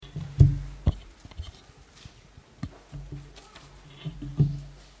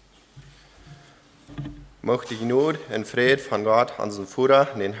Mocht die Gnade und Friede von Gott, unserem Vater,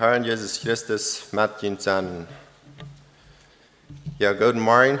 den Herrn Jesus Christus, mit uns sein. Ja, guten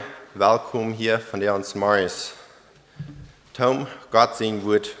Morgen, willkommen hier von der uns morgens. Tom, Gott sein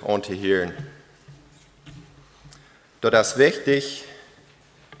Wort anzuhören. Das ist wichtig,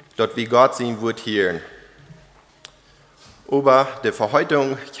 dass wir Gott sein Wort hören. Aber die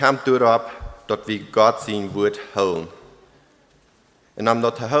Verheitung kommt darauf, dass wir Gott sein Wort hören. Und um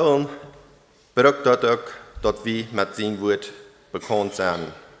das zu hören, braucht das auch, dass wir mit seinem Wort bekannt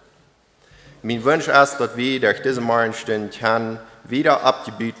sind. Mein Wunsch ist, dass wir durch diese Morgenstunde wieder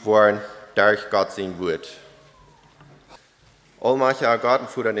abgebaut werden durch Gott sein Wort. Allmächtiger Gott und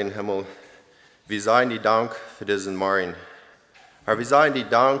Vater in den Himmel, wir sagen dir Dank für diesen Morgen. Herr, wir sagen dir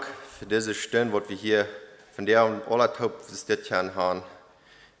Dank für diese Stunde, die wir hier von der und aller Taub haben.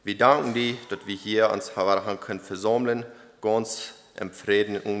 Wir danken dir, dass wir hier uns haben können versammeln, ganz im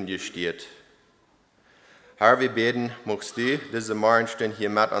Frieden ungestört. Herr, wir beten, magst du diese Morgenstunde hier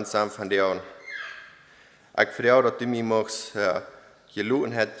mit uns sein von dir. Ich vertraue, dass du mir magst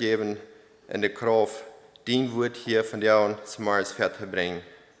Gelotenheit geben in der Kraft, dein Wort hier von dir zum Morgens fertig bringen.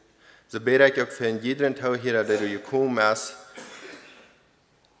 So bete ich auch für jeden Tag hier, der du gekommen bist.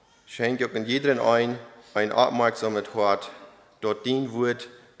 Schenke auch in jeden ein Aufmerksamkeit hat, dass dein Wort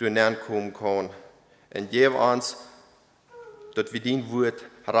durch kommen kann. Und gib uns, dass wir dein Wort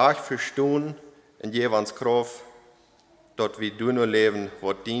recht verstehen und gib uns Kraft, dass wir nur leben,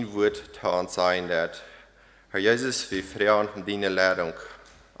 was dein Wort zu uns sein wird. Herr Jesus, wir freuen uns deine Leitung.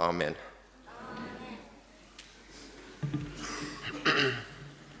 Amen.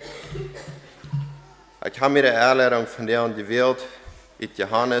 Ich habe mir die Erleitung von der und die Welt in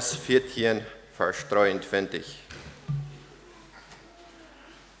Johannes 14, Vers 23.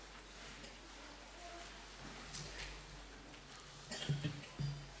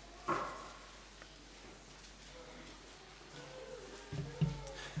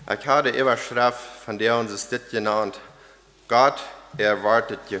 Ich habe die Überschrift von der uns ist das genannt: Gott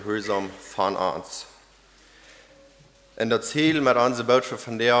erwartet Gehorsam von uns. Und das Ziel mit unserer Botschaft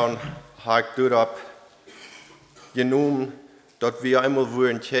von der habe ich darauf genommen, dass wir einmal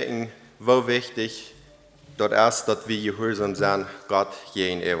wollen checken, wie wichtig das ist, dass wir gehorsam sind, Gott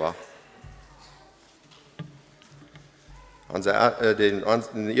gegenüber. In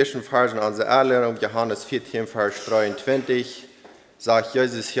den ersten Versen unserer Erklärung, Johannes 14, Vers 23, sagt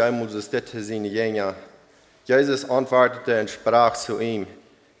Jesus hier einmal das zu seinen Jüngern. Jesus antwortete und sprach zu ihm: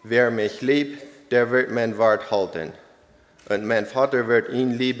 Wer mich liebt, der wird mein Wort halten. Und mein Vater wird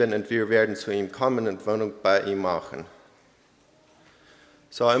ihn lieben und wir werden zu ihm kommen und Wohnung bei ihm machen.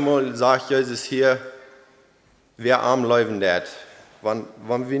 So einmal sagt Jesus hier, wer am Leben wird. Wenn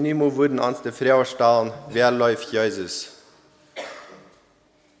wir nicht mehr würden uns die Frage stellen, wer läuft Jesus?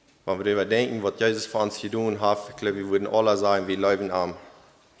 Wenn wir darüber denken, was Jesus für uns getan hat, ich glaube, wir würden alle sagen, wir leben am.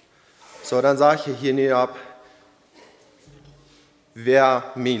 So, dann sage ich hier nicht ab,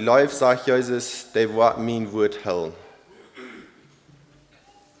 wer mir läuft, sagt Jesus, der wird mein Wort halten.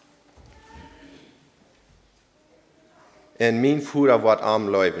 Und mein Vater wird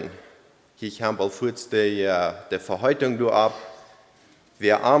am leben. Ich habe kurz die Verheitung ab.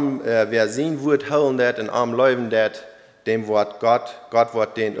 Wer sein Wort halten wird und am leben wird, dem wird Gott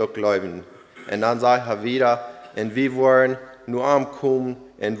wird den auch leben. Und dann sagt er wieder, und wir wollen nur am kommen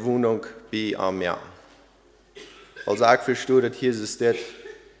in Wohnung bei am ja. Also ich verstehe, dass Jesus das,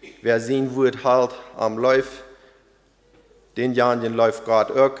 wer sein Wort hält, am läuft, den läuft Gott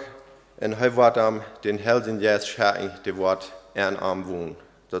auch, und er wird den Helden jetzt schenken, der wird am wohnen.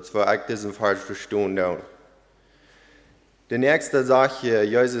 Das war ich diesen Fall verstehen. Die nächste Sache,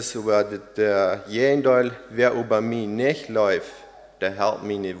 Jesus über den Jendal, wer über mich nicht läuft, der hält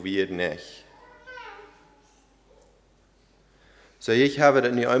mich nicht. So, ich habe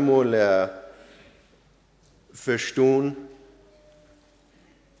das nicht einmal verstanden.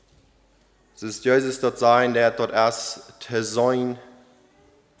 Es ist Jesus dort sein, der dort erst zu sein,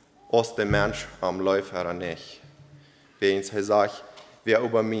 als der Mensch am läuft oder nicht. Wenn er sagt, wer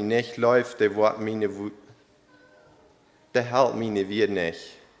über mich nicht läuft, der wird mich der hält mich nicht.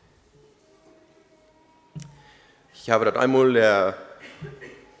 Ich habe das einmal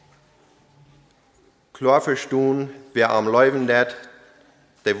klar verstanden, wer am Läufen wird,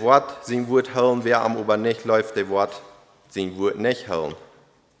 der wird sein Wort halten, wer am über nicht läuft, der wird sein Wort nicht halten.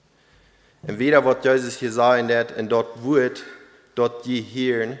 Und wieder wird Jesus hier sagen, dass in dort Wort, dort die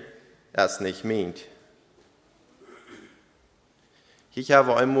hören, es nicht meint. Ich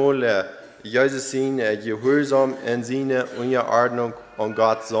habe einmal Jesus sein Gehorsam in seine Unterordnung an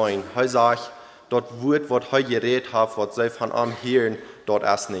Gott sein. Er sagt, dort Wort, was er geredet hat, was sie von ihm hören, dort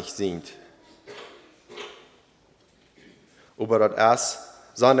erst nicht sind. über das ist,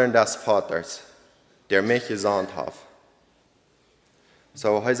 sondern des Vaters, der mich gesandt hat.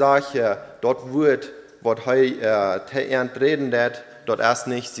 So, er sagt, dort wird, was er reden hat, dort ist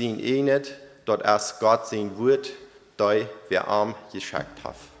nicht sein Einet, dort ist Gott sein Wort, der wir am geschickt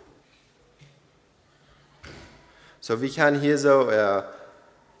hat. So, wir können hier so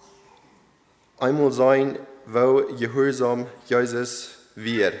einmal sein, wo Gehorsam Jesus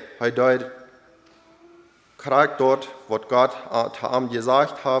wird. Er dort kriegt dort, was Gott am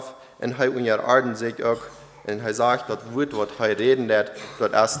gesagt hat, und er unterordnet sich auch. Und er sagt, dort wird, was er reden hat,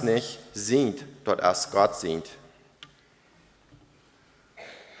 dort ist nicht sind, dort ist Gott sind.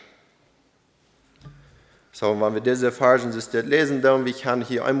 So, wenn wir diese Versen lesen, dann wir können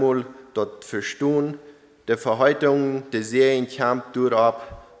hier einmal dort verstehen, die Verheitung, die Sehen kommt durch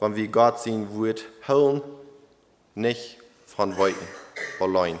ab, wenn wir Gott sein Wort hören, nicht von Weitem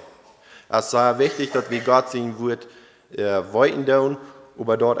allein. Es ist sehr wichtig, dass wir Gott sein Wort weiten tun,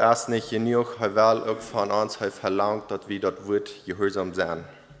 aber dort ist nicht genug, er will auch von uns verlangt, dass wir dort Wort gehorsam sein.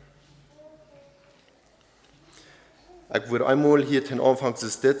 Ich würde einmal hier den Anfang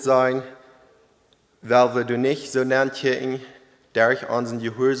des Dit sagen, weil wir du nicht so nachdenken, durch unseren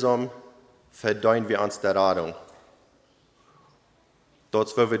Gehorsam verdienen wir uns der Radung.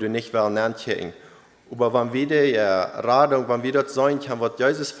 Dort wollen wir du nicht nachdenken. Aber wenn wir die Radung, wenn wir dort sein können, was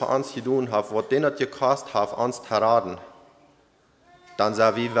Jesus für uns getan hat, was den hat gekostet hat, uns zu raten, dann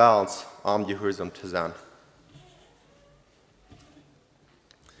sind wir wert, am Gehorsam zu sein.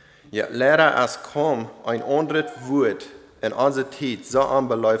 Ja, leider es kaum ein anderes Wort in unserer Zeit so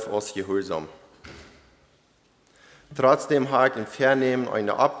anbeläuft als Gehorsam. Trotzdem habe ich im Vernehmen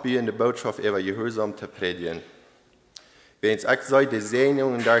eine abbiegende Botschaft über Gehorsam zu predigen. Wenn es auch sei, die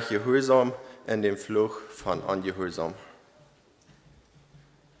Segnungen durch Gehorsam in dem Fluch von Ungehorsam.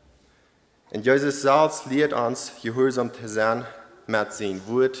 Und Jesus selbst lehrt uns, Gehorsam zu sein mit seinem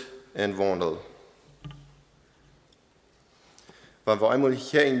Wort und Wandel. Wenn wir einmal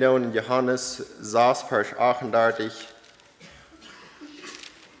hier in Johannes 6, Vers 38,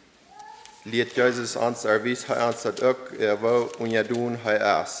 lehrt Jesus uns, wie es uns das auch wo und tun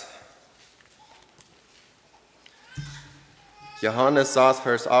ist. Johannes 6,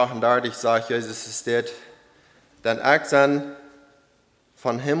 Vers 38 sagt Jesus, es steht, denn ich bin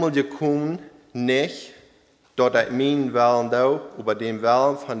von Himmel gekommen, nicht, dort ich meinen Willen da, über den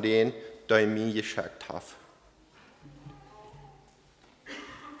Willen von denen, die mich geschickt haben.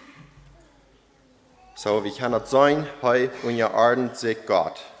 So, wie kann das sein? Heute unterordnet sich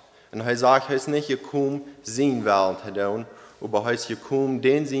Gott. Und er sagt, er ist nicht gekommen, seinen Willen zu tun, aber er ist gekommen,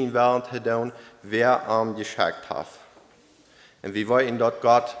 den seinen Willen zu tun, wer ihm geschickt hat. Und wir wollen dort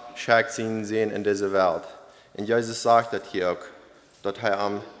Gott schickt ihn sehen in dieser Welt. Und Jesus sagt das hier auch, dass er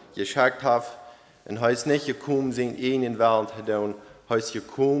ihm geschickt hat. Und er ist nicht gekommen, seinen eigenen Willen zu tun, er ist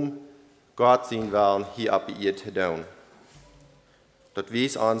gekommen, Gott seinen Willen hier auf ihr zu tun. Das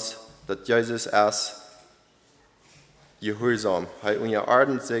weiß uns, dass Jesus ist gehorsam. Er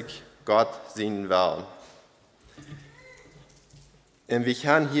unterordnet sich Gott seinen Willen. Und wir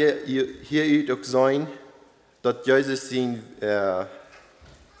können hier auch sein, dass Jesus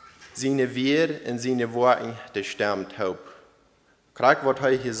seine Werte und seine Worte bestimmt hat. Gerade was er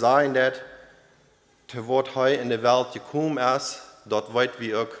hier sagen hat, zu was er in der Welt gekommen ist, dort wollen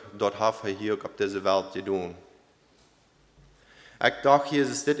wir auch, dort haben wir hier auch auf dieser Welt getan. Ich dachte, hier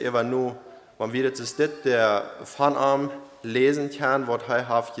ist das einfach nur, wenn wir das von ihm lesen können, was er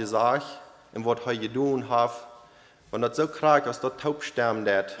hat gesagt und was er getan hat, wenn das so krank ist, dass taub sterben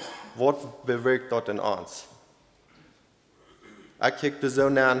wird, was bewirkt das in uns? Ich kicke so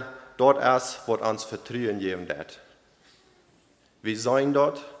an, dort ist, was uns Vertrauen geben wird. Wir sein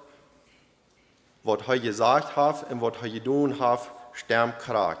dort, was er gesagt hat und was er getan hat, sterben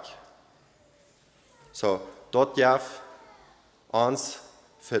krank. So, dort darf uns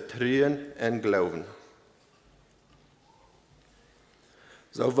Vertrauen und Glauben.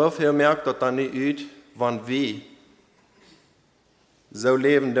 So, wofür merkt das dann nicht aus, wenn wir so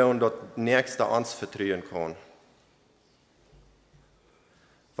leben, dass das Nächste uns vertrauen kann?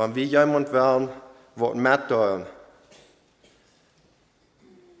 Wenn wir jemand wollen, was mitteilen,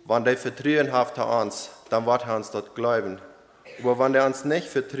 wenn der Vertrauen hat an uns, dann wird er uns das glauben. Aber wenn er uns nicht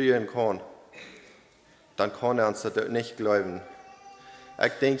vertrauen kann, dann kann er uns das nicht glauben.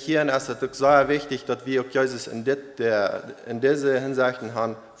 Ich denke, hier ist es sehr wichtig, dass wir auch Jesus in diese Hinsicht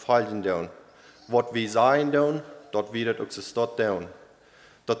haben, folgen tun. Was wir sagen tun, dort wird es auch so tun.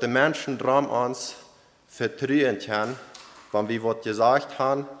 Dass die Menschen dran uns vertrauen können, wenn wir was gesagt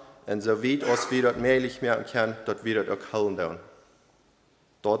haben, und so weit als wir das möglich machen können, dass wir das auch halten tun.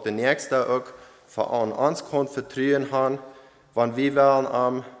 Dort der Nächste auch von uns kann vertrauen haben, wenn wir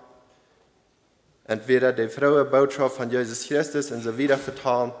wollen entweder die frohe Botschaft von Jesus Christus und so wieder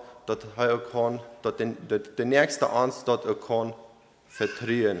vertrauen, dass der nächste uns dort kann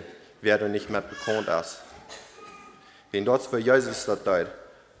vertrauen, wer da nicht mehr bekannt ist. Wenn das für Jesus das deut.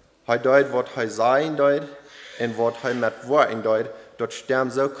 Er deut, was er sein deut, und was er mit Worten deut, dort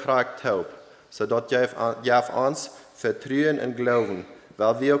sterben so krank taub, so dort jauf uns vertrauen und glauben,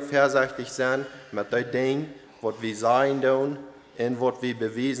 weil wir auch vorsichtig sind mit den Dingen, was wir sein tun und was wir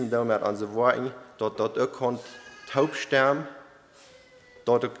beweisen tun mit unseren Worten, dort auch kann taub sterben,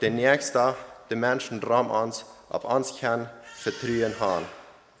 dort auch der Nächste, die Menschen drum uns, auf uns kann vertrauen haben.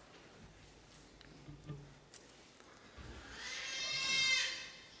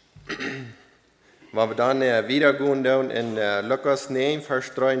 Wenn wir dann wieder gehen in Lukas 9,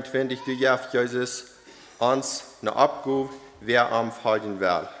 Vers 23, du gibst Jesus uns eine Abgabe, wer am folgen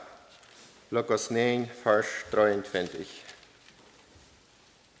will. Lukas 9, Vers 23.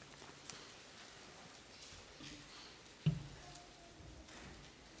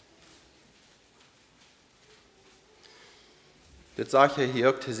 Das sagt er hier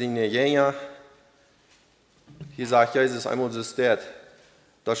auch zu seinen Jüngern. Hier sagt Jesus einmal so steht.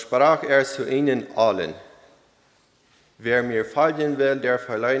 Da sprach er zu ihnen allen. Wer mir folgen will, der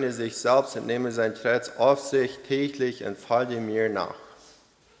verleugne sich selbst und nehme sein Kreuz auf sich täglich und folge mir nach.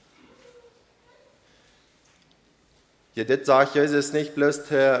 Ja, das sagt Jesus nicht bloß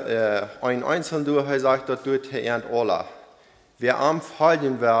für ein Einzelnen, er sagt das für ihn alle. Wer am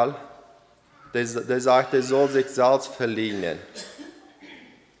folgen will, der sagt, der soll sich selbst verleugnen.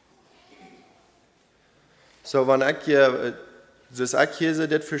 So, wenn ich hier das Kirche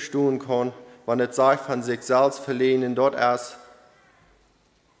das verstehen kann, wenn es sagt von sich selbst verlehnen, dort erst,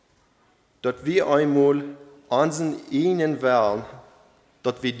 dass wir einmal unseren ihnen wollen,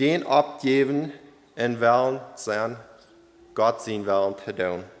 dass wir den abgeben und wollen sein, Gott sein wollen zu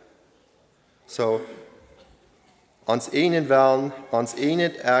tun. So, uns ihnen wollen, uns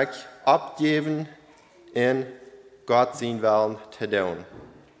ihnen auch abgeben und Gott sein wollen zu tun.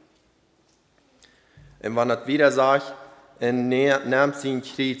 Und wenn es wieder sagt, und nimmt sein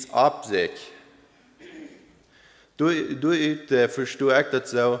Kreuz ab sich. Du verstehst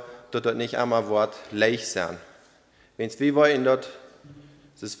das so, dass das nicht einmal Wort leicht sein. Wenn wir wollen, dass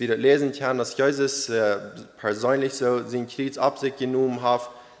es wieder lesen kann, dass Jesus persönlich so sein Kreuz ab sich genommen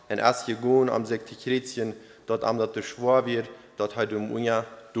hat und erst gegangen, um sich die Kreuzchen, dort am das schwor wird, dort halt unja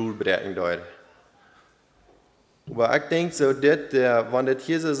durchbrechen dort. Aber ich denke so, wenn das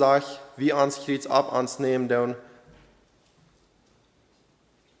hier so sagt, wie uns Kreuz ab uns nehmen, dann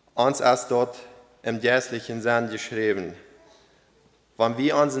uns erst dort im geistlichen Sinn geschrieben. Wenn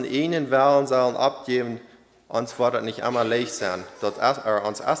wir unseren einen Willen sollen abgeben, uns wird das nicht einmal leicht sein.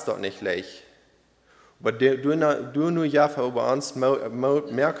 Uns erst dort nicht leicht. Aber du nur ja über uns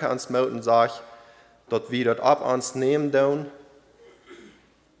merke uns Moten sagt, dass wir dort ab uns nehmen tun,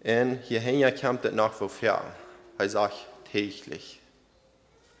 und hierhin kommt das nach wofür. Er sagt täglich.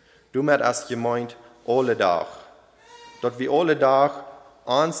 Du mit erst gemeint alle Tag. Dass wir alle Tag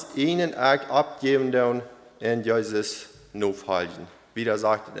uns ihnen auch abgeben tun und Jesus nur folgen. Wieder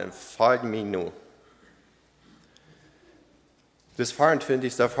sagt er, folgen mir nur. Das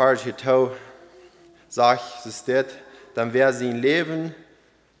 24. Vers hier sagt es das, dann wer sein Leben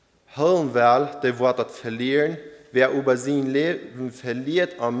holen will, der wird das verlieren. Wer über sein Leben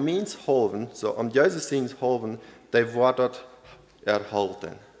verliert, am meins helfen, so am Jesus sein helfen, der wird das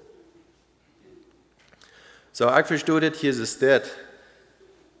erhalten. So, ich verstehe das, hier ist das.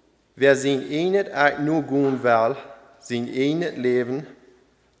 Wer sein eigenes nur gehen will, sein eigenes Leben,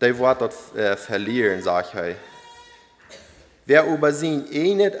 der wird das verlieren, sagt er. Wer über sein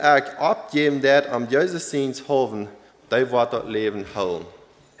eigenes abgeben wird, am Jesus sein helfen, der wird das Leben holen.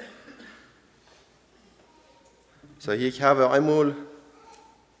 So, ich habe einmal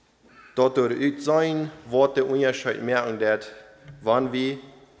dort durch sein Wort der Unterschied merken, dass wann wir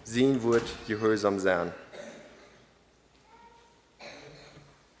sein wird, gehorsam sein.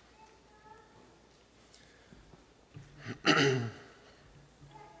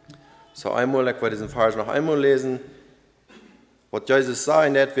 So einmal, ich werde diesen Vers noch einmal lesen. Was Jesus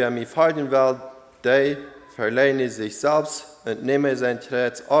sagt, dass wer mir folgen will, der verleugne sich selbst und nehme sein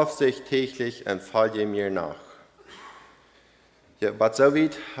Kreuz auf sich täglich und folge mir nach. Ja, aber so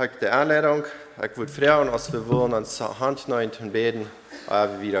weit habe ich die Anleitung. Ich würde fragen, als wir wollen uns Hand nehmen und beten,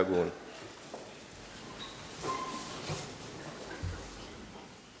 aber wir wieder gehen.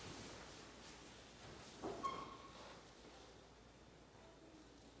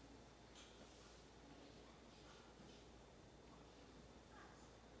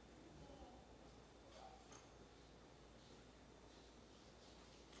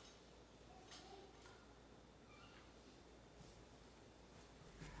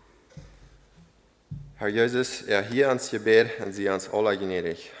 Herr Jesus, hier ans Gebet und sie ans alle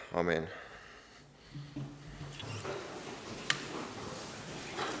gnädig. Amen.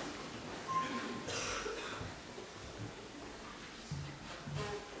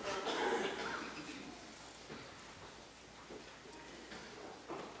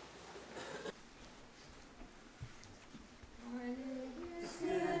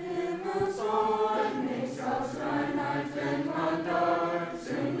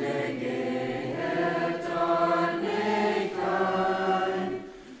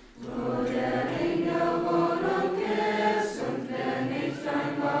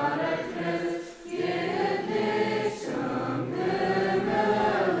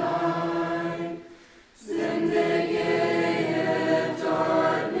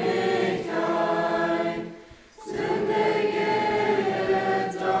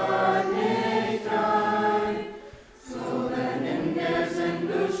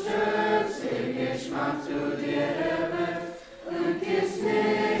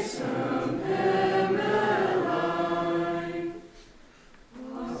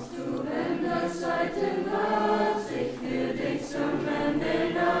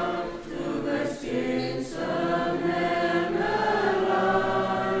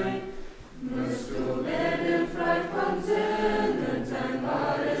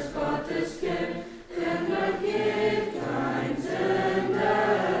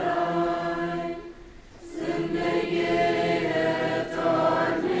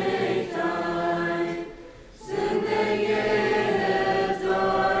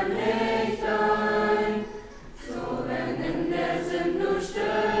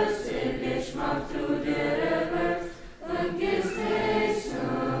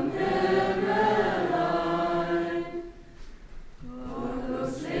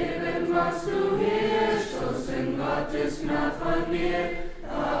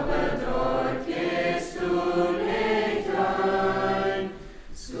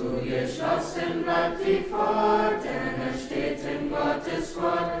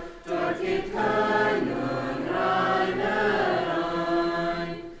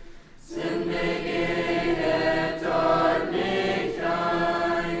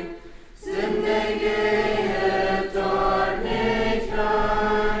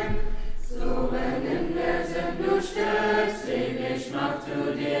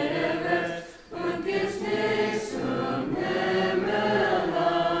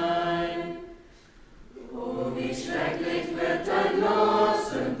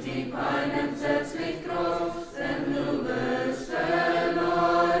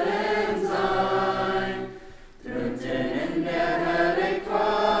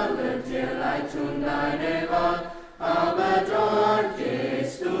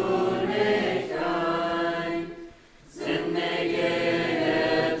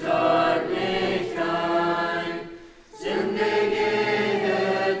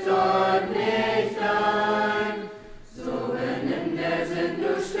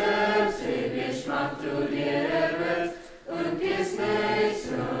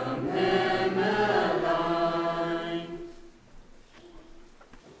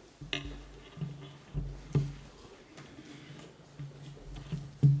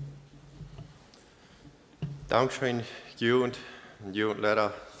 Dankeschön, Jugend und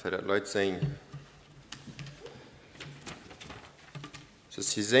Jugendlehrer, für das Leute singen. So,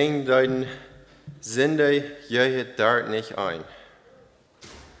 sie singen deinen Sünde jehet dort nicht ein.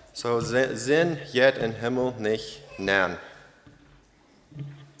 So sind jet im Himmel nicht nähern.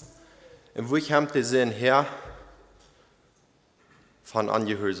 Und wo kommt der Sinn her? Von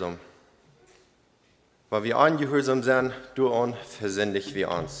Ungehorsam. Weil wir ungehorsam sind, du und versündig wie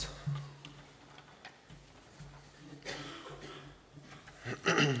uns.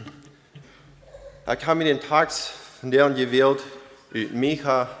 Ich habe mir den Text von deren gewählt, aus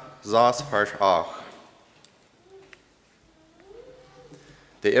Micha 6, Vers 8.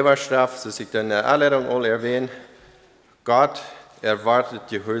 Der Überschrift, das ich in der Erklärung all erwähne, Gott erwartet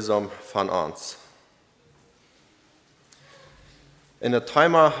Gehorsam von uns. In der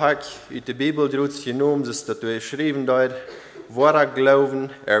Timer habe ich aus der Bibel draus genommen, dass das geschrieben wird, wahrer Glauben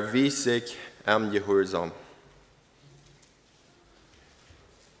erwies sich am Gehorsam.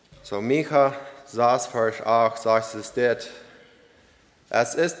 So Micha 6, Vers 8 sagt es dort,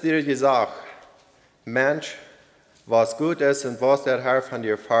 es ist dir gesagt, Mensch, was gut ist und was der Herr von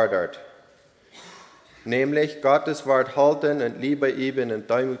dir fordert, nämlich Gottes Wort halten und Liebe üben und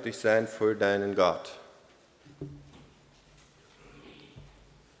demütig sein für deinen Gott.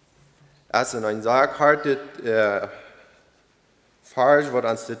 Es ist ein sehr hartes Vers, wo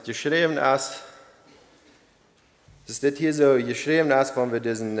uns das geschrieben ist, Das steht hier so geschrieben, erst wenn wir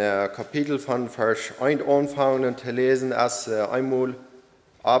diesen Kapitel von Vers 1 anfangen zu lesen, erst einmal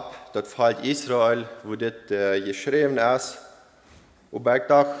ab, das Volk Israel, wo das geschrieben ist. Aber ich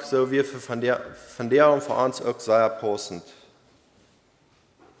dachte, so wie von der und von uns auch sehr passend.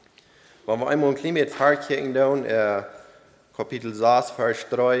 Wenn wir einmal ein klein bisschen verkicken, Kapitel 6, Vers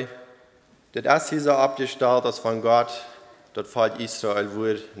 3, das ist hier so abgestellt, dass von Gott das Volk Israel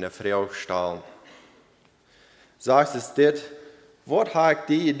würde eine Frau stahlen. Sagt es dit, was hat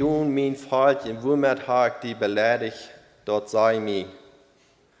die getan, mein Volk, und womit hat die beleidigt, dort sei mir.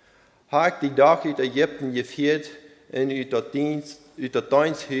 Hat die Dach uit Ägypten geführt, und uit das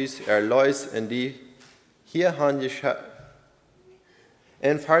Diensthuis erlöst, und die hier haben geschickt,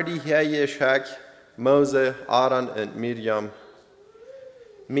 und für die hier geschickt, Mose, Aaron und Miriam.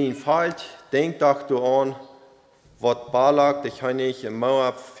 Mein Volk, denkt doch du an, was Balak, der König in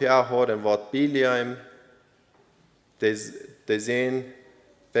Moab, verhat, und was Biliam, die sehen,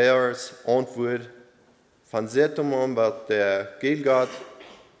 Bears Antwort von Setum an, was der Gilgad,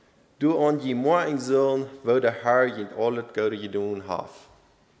 du an die morgen sollen, wo der Herr in alles Gute getan hat.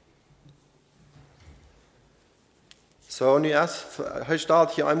 So, nu erst, er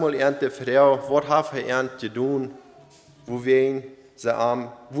stellt hier einmal die Frau, was hat er getan, womit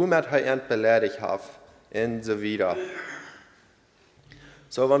er beleidigt hat, und so weiter.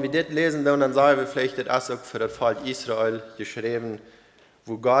 So, wenn wir das lesen, dann sagen wir vielleicht, das ist auch für das Volk Israel geschrieben,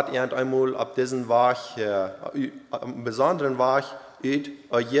 wo Gott einmal ab diesem Weg, einen besonderen Weg,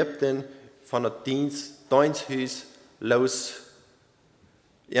 aus Ägypten von dem Diensthuis los,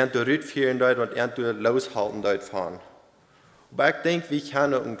 rüberführen dort und loshalten dort fahren. Aber ich denke, wir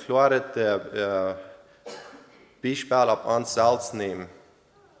können ein klares Beispiel auf uns selbst nehmen.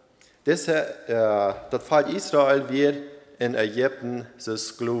 Das Volk Israel wird in Ägypten so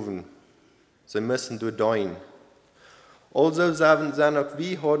Sklaven. Sie müssen durchdien. Also sind auch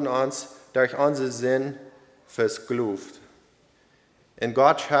wir haben uns durch unseren Sinn versklavt. Und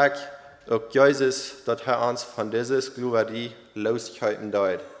Gott schenkt auch Jesus, dass er uns von dieser Sklaverei loshalten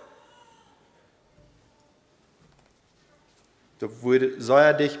wird. Da soll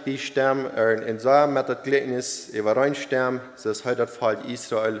er dich bestimmen, und soll er mit dem Gleichnis übereinstimmen, dass heute das Volk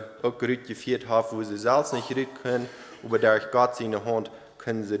Israel auch gut geführt hat, wo sie selbst nicht rüber können, aber durch Gott seine Hand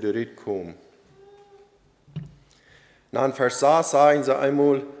können sie durchkommen. Dann in Vers 6 sagen sie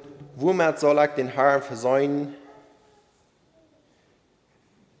einmal, womit soll ich den Herrn versäumen?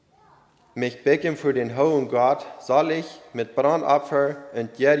 Mich bitten für den hohen Gott, soll ich mit Brandopfer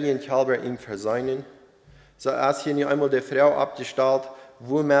und jährigen Kälber ihm versäumen? So ist hier nicht einmal die Frau abgestellt,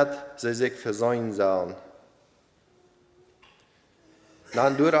 womit sie sich versäumen sollen.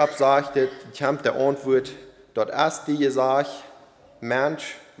 Dann darauf sagt kommt die Antwort, dort ist die gesagt,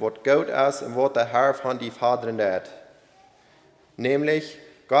 Mensch, was gut ist und was der Herr von die Vater hat. Nämlich,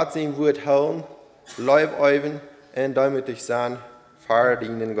 Gott sein Wort holen, Leib üben und demütig sein,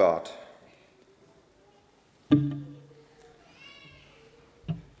 verdienen Gott.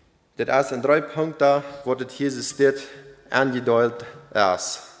 Das ist in 3 Punkten, wo das hier steht, angedeutet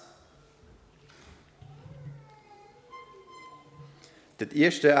ist. Das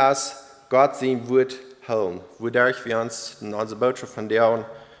erste ist, Gott sein Wort holen, wodurch wir uns in unserer Botschaft von der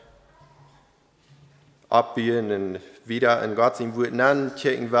abbiegen und wieder in Gott sein Wort nennen,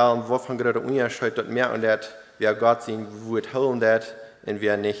 checken wollen, wovon gerade Unterschied dort mehr und das, wer Gott sein Wort holen hat und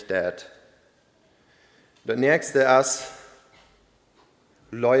wer nicht hat. Das nächste ist,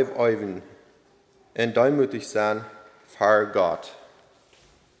 Leib üben und demütig sein vor Gott.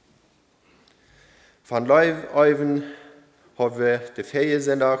 Von Leib üben haben wir die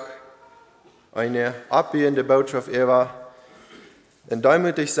Feriensonntag eine abbiegende Botschaft über. Und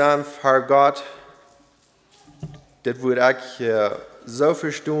demütig sein vor Gott, das würde ich so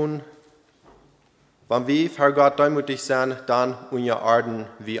verstehen, wenn wir vor Gott demütig sind, dann unterordnen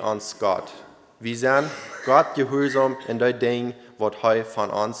wir uns Gott. Wir sind Gott gehorsam in den Dingen, was er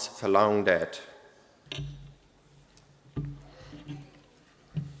von uns verlangt hat.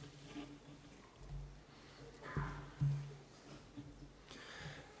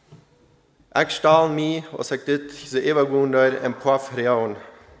 Ich stelle mich, als ich das übergehen habe, ein paar Fragen.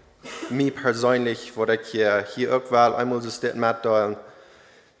 Mir persönlich, was ich hier auch will, einmal so steht mitteilen.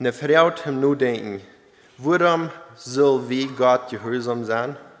 Eine Frau zum Nachdenken. Warum soll wir Gott gehorsam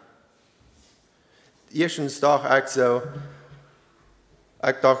sein? Erstens dachte ich so,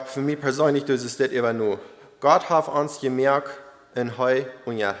 ich dachte für mich persönlich, das ist das immer nur. Gott hat uns gemerkt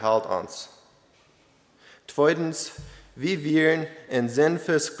und er hält uns. Zweitens, wir wären in Sinn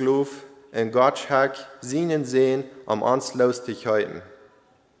versklavt und Gott schenkt seinen Sinn, um uns loszuhalten.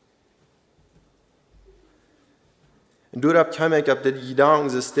 Und dort kam ich auf die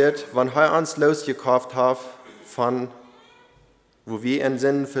Gedanken, dass wenn er uns losgekauft hat, von wo wir in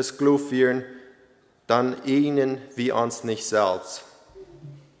Sinn fürs Glauben wären, dann ihnen wie uns nicht selbst.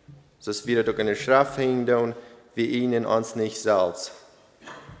 Das wird doch in der Schrift hängen, wie ihnen uns nicht selbst.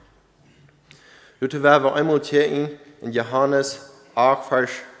 Dort werden wir einmal checken in Johannes 8, Vers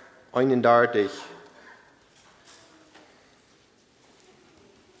 31.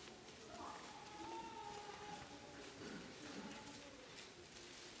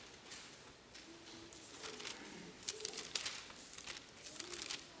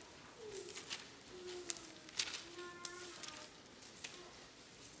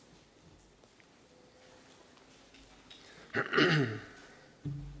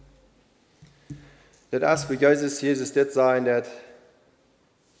 Das ist für Jesus das sein, dass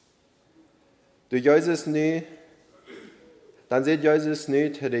durch Jesus nicht, dann sieht Jesus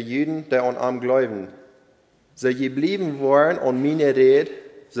nicht die Juden, die an ihm glauben. Sie geblieben waren und meine Rede,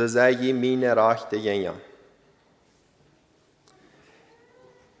 so sei je meine rechte Jünger.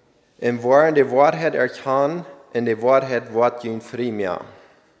 Im waren die Wahrheit erkannt und die Wahrheit wird ihnen frei mehr.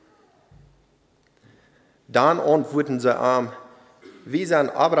 Dann antworten sie ihm, wie sind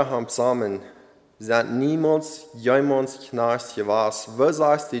Abraham zusammen, sind niemals jemals Knecht gewesen. Wo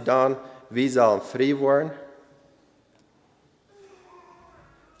sagst du dann, wie sollen frei werden?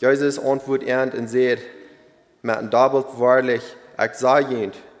 Jesus antwortet und sagt, mit einem Doppelt wahrlich, ich sage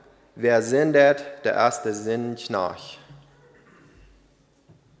Ihnen, wer sendet, der erste sind Knecht.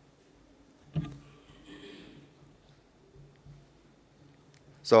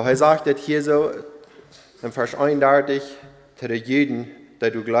 So, er sagt das hier so, in Vers 31, zu den Juden,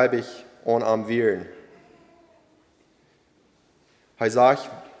 die du gläubig an am Wirren. Er sagt,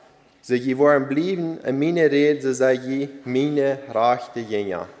 sie waren blieben in meine Rede, sie sei meine rechte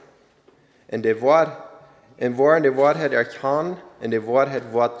Jünger. Und die waren die Wahrheit erkannt, und die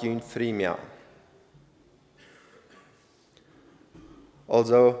Wahrheit wird ihnen frei mehr.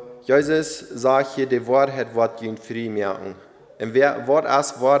 Also, Jesus sagt hier, die Wahrheit wird ihnen frei machen. Und was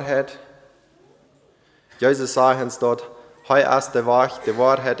ist Wahrheit? Jesus sagt uns dort, er ist die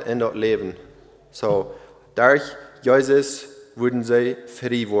Wahrheit in das Leben. So, durch Jesus würden sie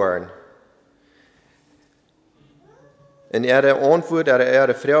frei werden. In ihrer Antwort,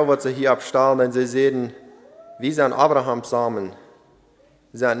 ihre Frau, wird sie hier abstellen, wenn sie sehen, wie sind Abraham zusammen.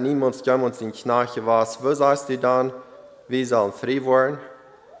 Sie sind niemals jemals in Knecht gewesen. Wo sagst du dann, wie sollen frei werden?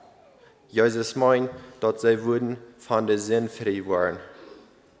 Jesus meint, dass sie würden von der Sinn frei werden.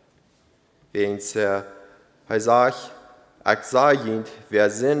 Er sagt, ich sage Ihnen, wer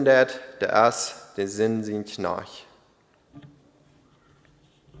sendet, der ist, den Sinn sind Knecht.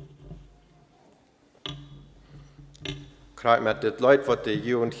 Gerade mit den Leuten, was die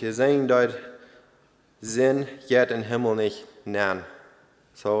Jugend hier singen, dort Sinn geht im Himmel nicht nennen.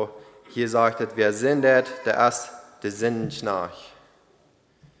 So, hier sagt es, wer sendet, der ist, der Sinn Knecht.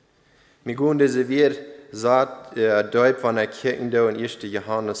 Mir gehen diese wir sagt, dort von der Kirche in 1.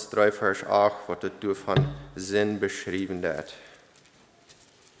 Johannes 3, Vers 8, was dort von Sinn beschrieben wird.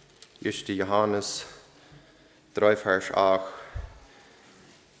 1. Johannes 3, Vers 8.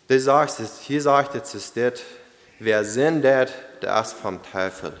 Hier sagt es das, wer sendet, der ist vom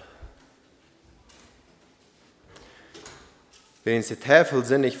Teufel. Wenn die Teufel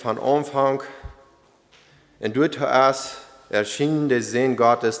sind nicht von Anfang, und dort ist erschien der Sinn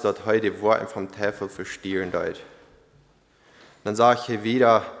Gottes, dass heute die Worte vom Teufel verstehen dort. Dann sage ich hier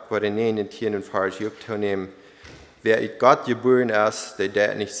wieder, wo den nächsten Tieren Vers nehmen, wer in Gott geboren ist, der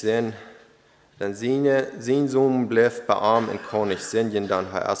das nicht sehen, dann sein Sohn bleibt bei ihm und kann nicht sehen, dann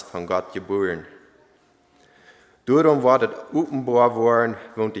er ist von Gott geboren. Darum wird es offenbar worden,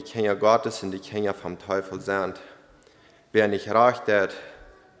 wo die Kinder Gottes und die Kinder vom Teufel sind. Wer nicht recht hat,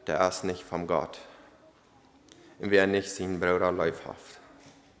 der ist nicht von Gott. Und wer nicht sein Bruder leibhaft.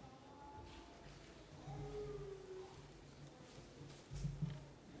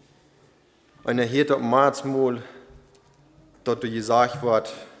 Und er hat auch mal, dass du gesagt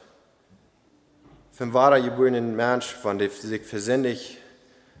wird, von wahrer geborenen Mensch, von dem sich versündigt,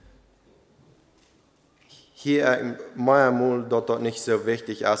 hier mal, dass das nicht so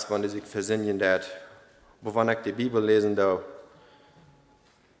wichtig ist, wenn er sich versündigen hat. Aber wenn ich die Bibel lesen darf,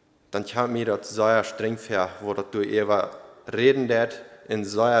 dann kann mir das sehr streng vor, wo das du eher reden dat, in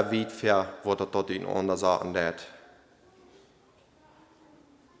sehr weit vor, wo das dort in anderen Sachen dat.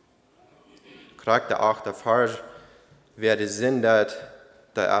 Kriegt der 8. Vers, wer die Sinn dat,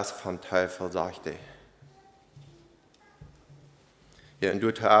 der ist vom Teufel, sagt er. Ja, und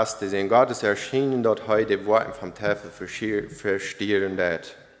dort hast du den Gottes erschienen, dort heute die Worte vom Teufel verstehen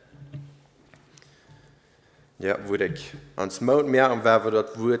dat. Ja, würde ich ans Mut merken, weil wir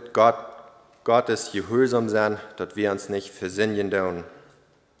dort wird Gottes Gehorsam sein, dass wir uns nicht versinnen tun.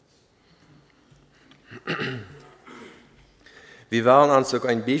 Wir wollen uns auch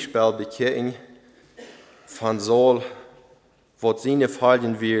ein Beispiel bekehren von Saul, was seine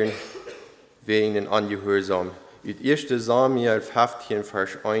Fallen wären, wegen Ungehorsam. In 1. Samuel 15,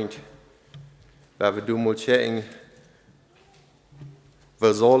 Vers 1, weil wir mal checken,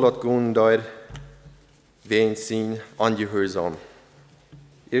 was Saul dort gehen dort, wegen sein Ungehorsam.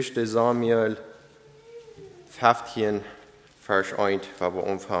 1. Samuel 15, Vers 1, was wir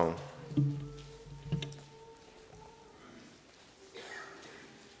umfangen.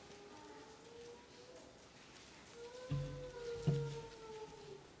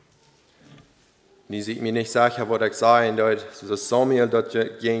 Nu zie ik me niet zeggen wat ik zei, dat zoals Samuel dat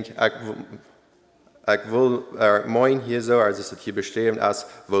ging, ik wil mijn hier zo, als het hier beschreven is,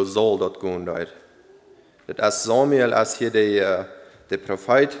 wo soll dat gaan dat. Dat is Samuel als hier de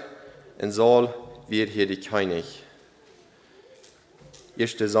Prophet en Saul weer hier de König.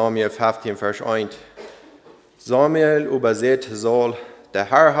 1. Samuel 15, Vers 1. Samuel übersetzte Saul, der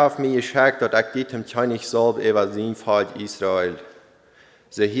Herr hat mir geschickt, dass ich dem König soll über sein Volk Israel.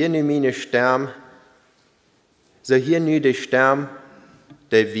 So hier nu meine Stamm, so hier nu die Stamm,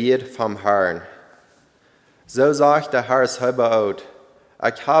 der wird vom Herrn. So sagt der Herr selber auch,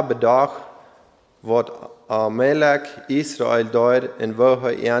 ich habe doch, was Amalek Israel dort in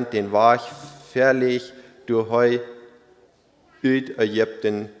Woche ernt den Weg fährlich durch aus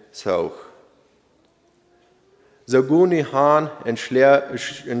Ägypten zog. So guni han en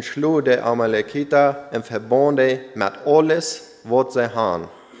schlo de Amalekiter en verbonde met alles wat ze han.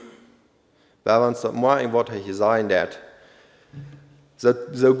 Wij ons dat morgen wat hij zijn dat.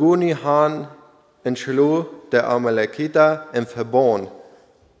 So guni han en schlo de Amalekiter en verbond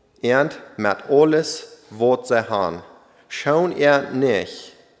ernt met alles wat ze han. Schon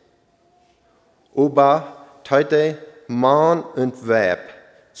nicht. Aber teute Mann und Weib,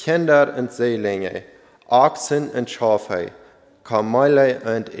 Kinder und Seelinge, Ochsen und Schafe, Kamele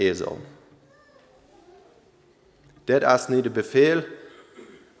und Esel. Das ist nicht der Befehl,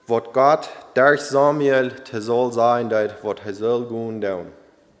 was Gott durch Samuel soll sein, was er soll tun.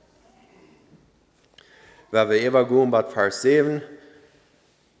 Wenn wir übergehen bei Vers 7,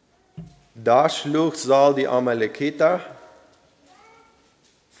 da schlug Saul die Amalekiter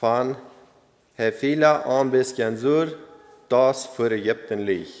von Hefila an bis Gensur, das vor Ägypten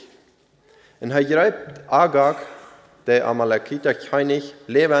liegt. Und er greift Agag, der Amalekiter König,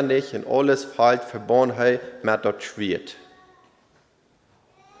 lebendig in alles Volk verbunden mit dort Schwert.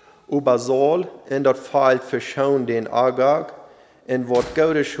 Aber Saul in dort Volk verschont den Agag, und wird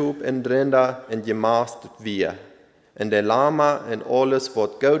Gode schub in Rinder und gemastet wir. Und der Lama und alles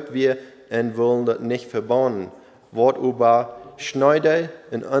wird Gott wir und wollen dort nicht verbunden, wird aber schneide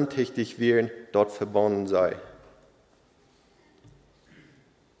und untüchtig werden dort verbunden sei.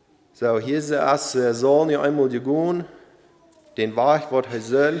 So, hier ist es, Saul nicht einmal gegangen, den Weg, was er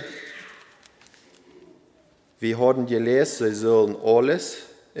soll. Wir haben gelesen, sie sollen alles,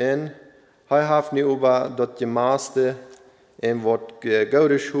 und er hat nicht über das Gemaßte, und was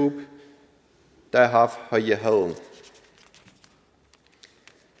Gott schub, der hat er gehalten.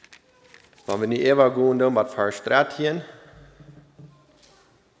 Wenn wir nicht übergehen, dann mit Vers 13.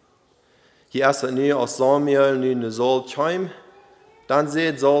 Hier ist es nicht aus Samuel, nicht Saul Chaim. Dann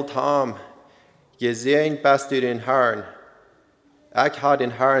seht Saul Tam, gesegnet bist du den Herrn. Ich habe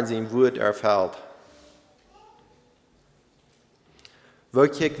den Herrn sein Wort erfüllt. Wo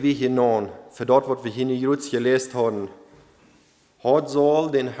kicken wir hinein, für dort, was wir hier in Jutz gelesen haben? Hat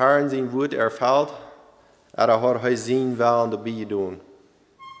Saul den Herrn sein Wort erfüllt, oder hat er sein Willen dabei getan?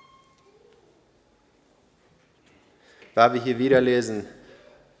 Weil wir hier wieder lesen,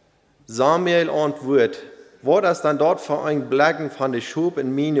 Samuel antwortet, war das dann dort für ein Blecken von der Schub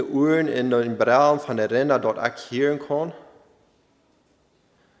in meine Ohren in den Brillen von der Rinder dort ich hören kann?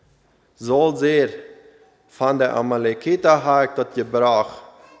 Saul sagt, von der Amalekiter habe ich dort gebracht,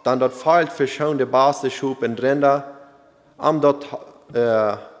 dann dort fällt für schon der Baste Schub in Rinder,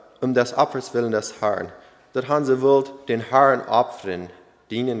 das Opfers willen des Herrn. Dort haben sie wohl den Herrn opfern,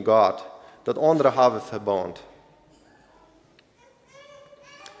 dienen Gott, das andere habe verbannt.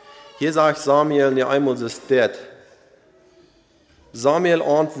 Hier sagt Samuel nicht einmal so steht. Samuel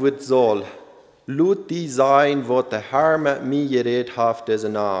antwortet Saul, lud die sein, was der Herr mit mir geredet hat, diese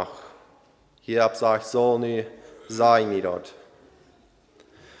Nacht. Hier sagt Saul nicht, sei mir dort.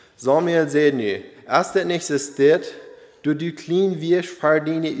 Samuel sagt nicht, ist das nicht so steht, du klein wirst für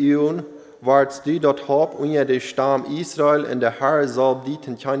deine Ehren, warst du dort hab unter der Stamm Israel, und der Herr soll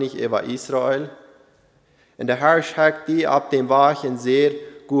diesen König über Israel. Und der Herr schickt die ab dem Weg und sehr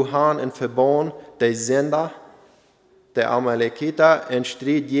Guhan und Verbon, die Sender, der Amalekiter, und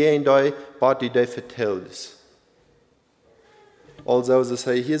stritt jeden, was die vertellt ist. Also, ze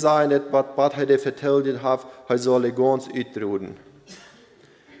zei hier zijn wat hij verteld heeft, hij zal ganz uitroeden.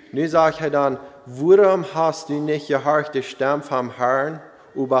 Nu sagt hij dan, waarom hast du nicht gehört die Stimme vom Herrn,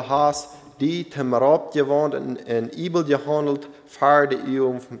 aber hast die zum Raub gewohnt und übel gehandelt vor die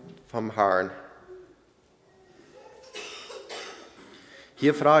Augen vom Herrn?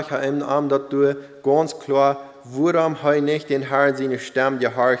 Hier fragt er ihm an, dass du ganz klar, warum er nicht den Herrn seine Stimme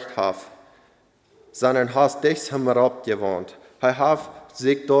gehört hat, sondern hast dich zum Raub gewohnt. Er hat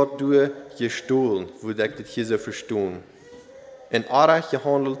sich dort gestohlen, wo ich das hier so verstehen. In Unrecht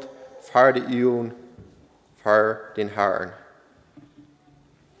gehandelt für die Augen, für den Herrn.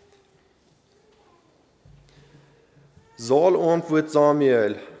 Saul antwortet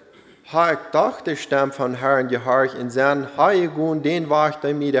Samuel, ha ich doch die Stimme von Herrn gehört und sein, ha ich gehen den Weg,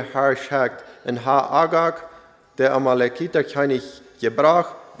 den mir der Herr schickt, und ha Agag, der Amalekiter, kann ich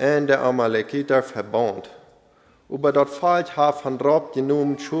gebracht und der Amalekiter verbannt. Aber dort fällt ha von Raub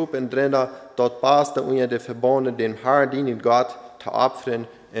genommen, Schub und Drenner, dort passte unter der Verbanden dem Herrn, dienen Gott, zu opfern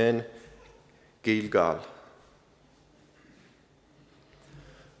in Gilgal.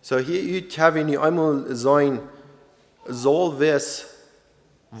 So hier habe ich nicht einmal sein, soll wissen,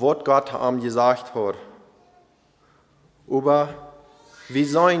 was Gott ihm gesagt hat. Aber wir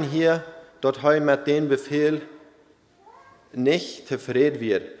sehen hier, dass er mit dem Befehl nicht zufrieden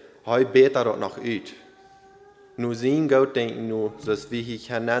wird. Er betet dort noch aus. Nur sein Gott denken, nur, dass wir hier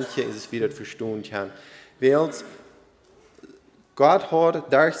kennen, ist wieder verstehen können. Weil Gott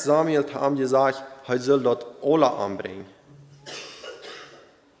hat durch Samuel zu ihm gesagt, er soll dort alle anbringen.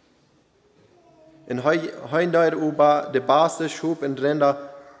 Und er über die Basis Schub und Rinder,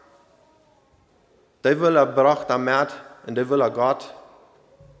 die will bracht damit und die will Gott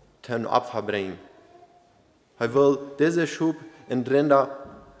zum Opfer bringen. Er will diese Schub und Rinder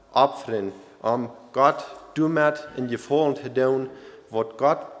opfern, Gott damit in Gefallen zu tun, was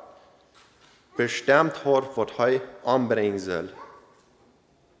Gott bestimmt hat, was er anbringen soll.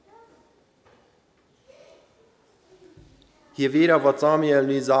 Hier wieder, was Samuel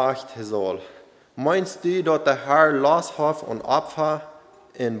nie sagt soll. Meinst du, dass der Herr Last hat und Opfer,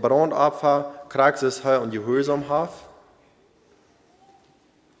 in Brandopfer, kriegt es hier und Gehorsam hat?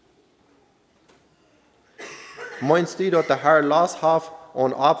 Meinst du, dass der Herr Last hat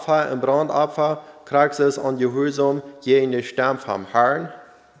und Opfer, in Brandopfer, kriegt es und Gehorsam gegen die Stimme vom Herrn?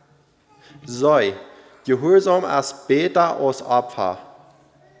 Sei, Gehorsam ist besser als Opfer.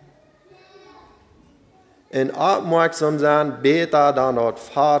 In aufmerksam sein, besser dann dort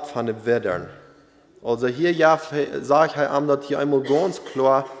Fahrt von den Widdern. Also hier sagt er ihm das hier einmal ganz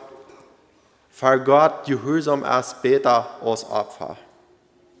klar, für Gott Gehorsam ist besser als Opfer.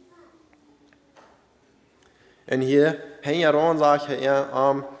 Und hier heran sagt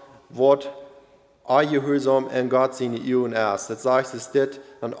er ihm, was ein Gehorsam in Gott seine Augen ist. Das sagt es dit,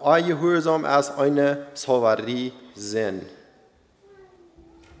 und ein Gehorsam ist eine Sauverie Sinn.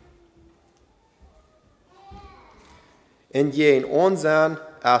 In jen Unsinn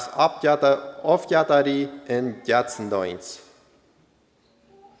ist Aufjatterie in Jatzendienst.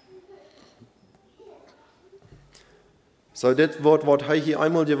 So, das Wort, was hier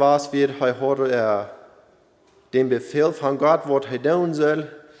einmal gewusst wird, hat den Befehl von Gott, was er tun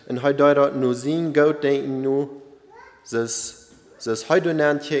soll, und er dort nur sein Gott denken, nur, dass heute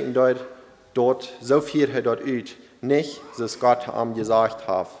nicht dort so viel er dort übt, nicht, dass Gott ihm gesagt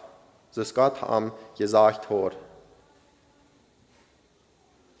hat, dass Gott ihm gesagt hat.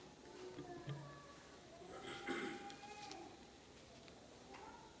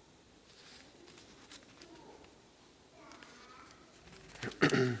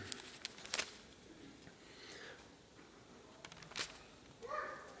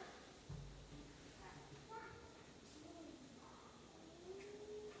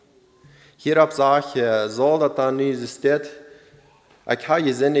 Hierab sagt soll das dann nicht steht, ich habe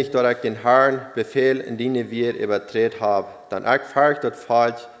gesinnig, dass ich den Herrn Befehl in den wir übertreten haben, dann ich folgt das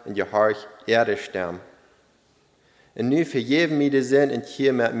falsch und gehorch ihre Stimme. Und nu vergeben mir den Sinn und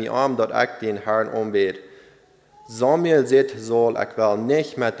hier mit mir an, dass ich den Herrn umbete. Samuel sagt, soll ich will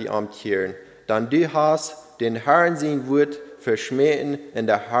nicht mit dir amtieren, denn du hast den Herrn sein Wort verschmähen und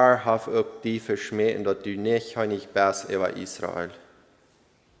der Herr hat auch die verschmähen, dass du nicht bist über Israel.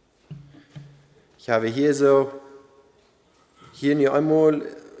 Ich habe hier nicht einmal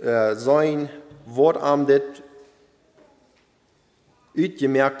sein Wort am das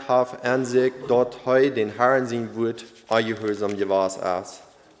uitgemerkt habe, an sich, dass er den Herrn sein Wort angehorsam gewesen ist.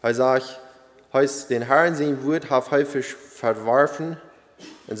 Er sagt, heißt, den Herrn sein Wort hat häufig verworfen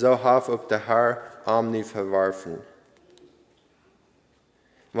und so hat auch der Herr am nie verworfen.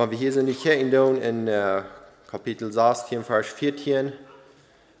 Wenn wir hier so nicht hier in Kapitel 16, Vers 14,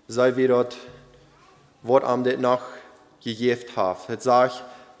 sei wir dort, was am das noch gegeben hat. Es sagt,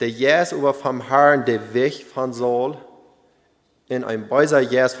 der Jes über vom Herrn der Weg von soll, in ein böser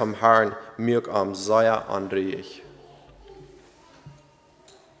Jes vom Herrn mög am sehr andrehig.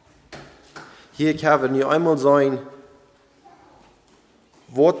 Hier kann wir nicht einmal sein,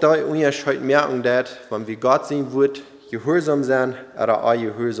 was da Unterschied merken, dass, wenn wir Gott sein wird, gehorsam sein oder auch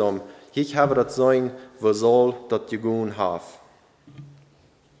gehorsam. Hier kann wir das sein, wo soll das gegangen haben.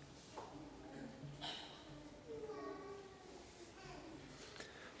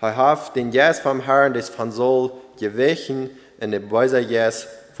 Er hat den Jes vom Herrn des von Saul gewichen und der böse Jes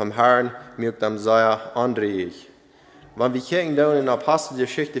vom Herrn mögt am sehr andrehig. Wenn wir hier in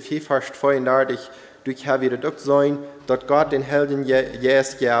Apostelgeschichte 4, Vers 32, du kann wieder doch sein, dass Gott den Helden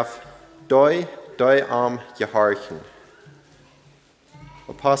Jes gab, doi am gehorchen.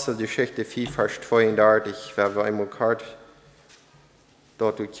 Apostelgeschichte 4, Vers 32, werden wir einmal kurz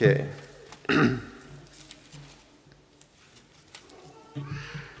dort okay.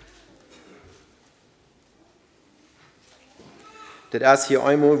 Das ist hier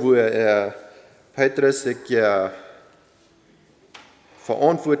einmal, wo Petrus sich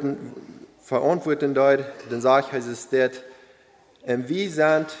verantworten dort, dann sagt es dort, wie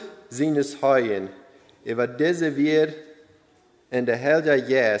sind seines Heuen über diese Welt in der Helder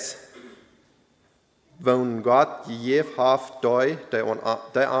Jes, wo Gott gegeben hat,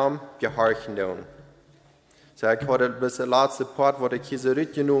 der Arm gehorchen tun. So, ich habe das letzte Part, was ich hier so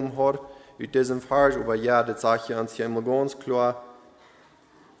mitgenommen habe, mit diesem Vers, aber ja, das sage ich uns hier immer ganz klar.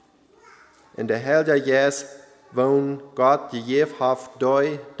 In der Helder Jes, wo Gott gegeben hat,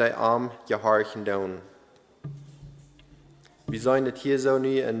 der Arm gehorchen tun. Wir sehen das hier so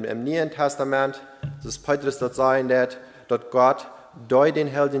nie im Neuen Testament, dass Petrus das sagen, dass Gott den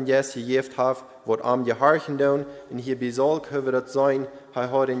Helden Jes gegeben hat, was am gehorchen tun. Und hier bei Saul können wir das sein,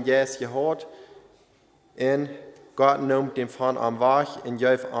 hat den Jes gehört. Und Gott nimmt den von am Weg und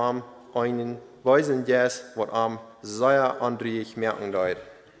gibt am einen weisen Jes, was am sehr andrehig merken dort.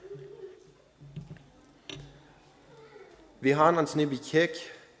 Wir haben uns nicht bekickt,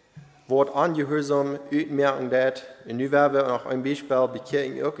 was angehorsam utmerken dat. Und nu werden wir noch ein Beispiel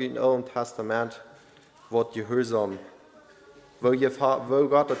bekicken, auch im Alten Testament, was gehorsam, wo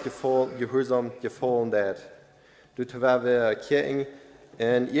Gott das gehorsam gefallen hat. Dort werden wir kicken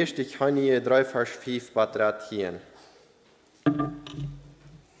in 1. Könige 3, Vers 5 bis 13.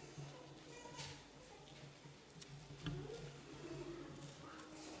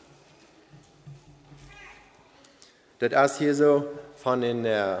 Das ist hier so von den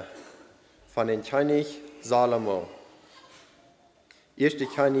König Salomo. 1.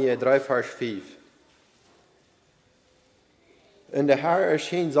 Könige 3, Vers 5. Und der Herr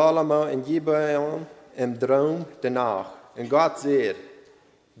erschien Salomo in Gibeon im Traum danach. Und Gott sagt,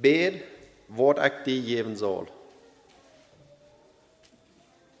 bet, was ich dir geben soll.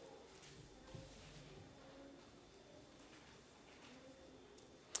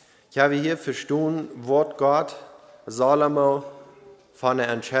 Ich habe hier verstanden, was Gott Salomo von der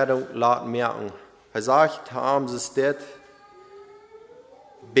Entscheidung laut merken. Er sagt, haben sie es das,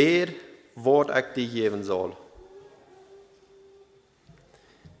 bet, was ich dir geben soll.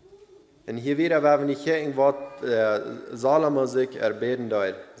 Und hier wieder werden wir nicht hören, was Salomo sich erbeten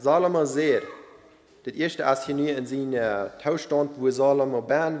dort. Salomo sagt, das erste ist hier nur in seinem Tauschstand, wo Salomo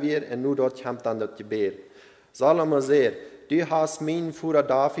beten wird, und nur dort kommt dann das Gebet. Salomo sagt, du hast meinen Vater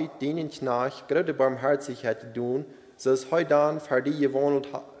David, deinen Knecht, große Barmherzigkeit getan, so es heute dann für die gewandelt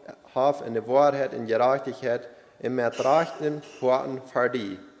hat in der Wahrheit und Gerechtigkeit, und mit rechten Worten für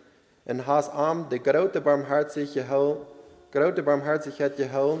die. Und hast am die große Barmherzigkeit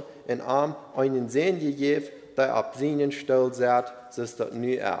geholt, und am einen Sehn gegeben, der ab seinen Stuhl sagt, so ist das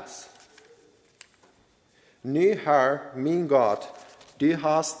nu ist. Nu, Herr, mein Gott, du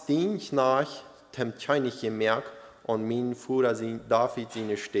hast den Knecht dem König gemerkt, und mein Vater David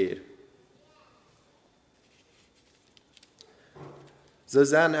seine steht. So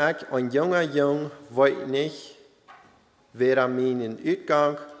sein ich, ein junger Jung, weiß nicht, weder meinen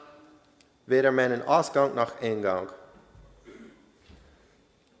Ausgang, weder meinen Ausgang noch Eingang.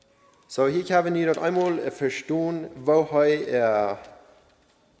 So, hier haben wir das einmal verstehen, wo er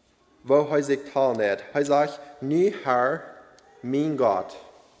sich teilen hat. Er sagt, nu Herr, mein Gott.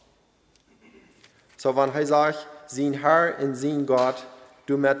 So, wenn er sagt, sein Herr und sein Gott,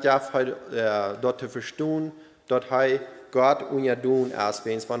 du musst ja dort verstehen, dass er Gott unja doen als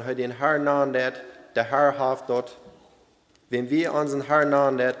wens, wenn hij den Herrn naamdet, der Herr haft dort, wenn wir unseren Herrn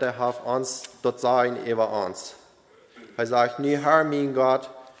naamdet, der haft uns dort sein über uns. Hij sagt, nu Herr mein Gott,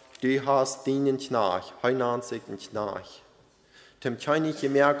 du hast dienen Knach, hij nahmt sich den Knach. Tim kein nicht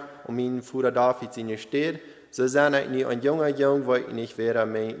gemerkt, mein Bruder David in steht, so sind ich nu ein junger Jung, wo ich nicht wäre,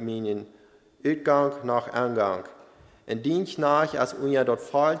 meinen Uitgang nach Eingang. En dien Knach, als unja dort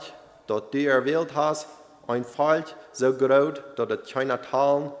fällt, dort du erwählt hast, ein Falt so groß, dass es keine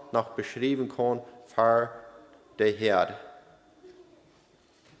Talen noch beschreiben kann für den Herr.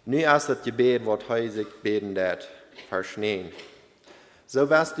 Nu ist das Gebet, was heute sich beten wird, verschnien. So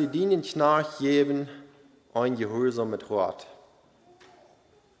wirst du dienen Knach geben, ein Gehorsam mit Wort.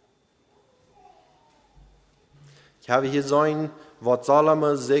 Ich habe hier sein, was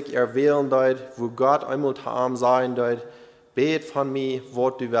Salomo sich erwählen dort, wo Gott einmal zu ihm sagen dort, bet von mir,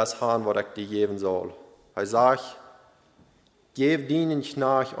 was du wirst haben, was ich dir geben soll. Er sagt, gib dienen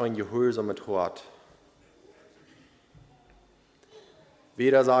Knach ein Gehorsam mit Wort.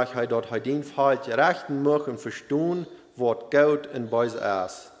 Wieder sagt er dort, er dient falsch rechten möchten verstehen, was gut und böse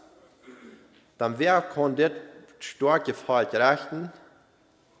ist. Dann wer kann das starke falsch rechten?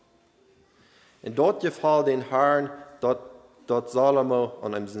 Und dort gefällt den Herrn, dort Salomo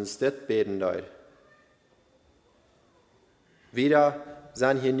an einem Stitt beten dort. Wieder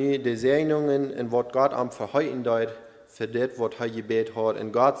sind hier nu die Segnungen und was Gott am verheuten dort, für das, was er gebet hat.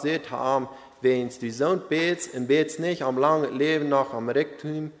 Und Gott sagt zu ihm, wenn du so betest und betest nicht am langen Leben nach am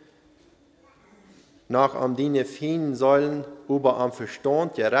Reichtum, nach am deine Finden sollen, über am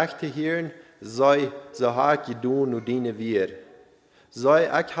Verstand gerechte Hirn, so hat gedun und deine wir. Ich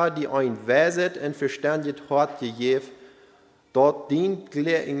habe die ein Weset und verstandet hat gegeben, dort dient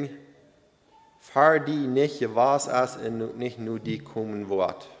gelegen, für die nicht gewas ist und nicht nur die kommen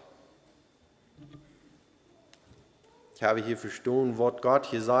wird. Ich habe hier verstanden, was Gott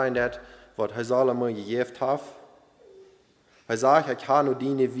hier sagen hat, was er Salomo gegeben hat. Er sagt, ich habe nur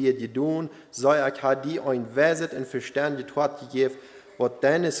die wir tun, so ich habe die ein Weset und verstandet hat gegeben, was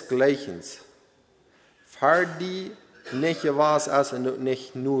deines Gleichens. Für die nicht gewas ist und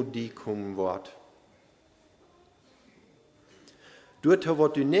nicht nur die kommen wird. Durch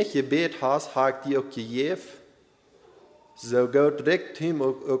was du nicht gebet hast, habe ich dir auch gegeben, so Gott Reichtum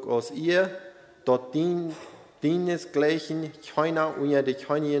auch aus ihr, dort dienesgleichen keiner unter die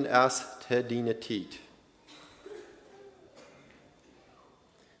Königin erst der diene Tit.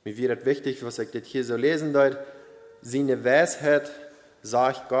 Mir wird wichtig, was ich das hier so lesen soll, seine Weisheit,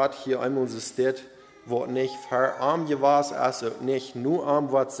 sagt Gott hier einmal so steht, wo nicht für arm gewas ist und nicht nur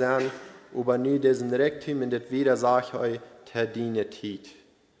arm wird sein, aber nur diesen Reichtum und das wieder sagt er, der diene Tit.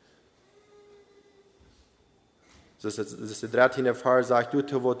 Das ist der 13. Vers, sagt,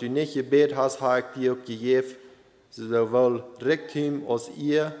 du, wo du nicht gebet hast, habe ich dir gegeben, sowohl Reichtum als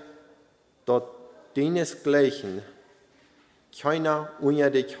ihr, dort dienesgleichen, keiner unter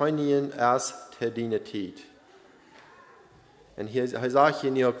die Königin erst der diene Tit. Und hier sagt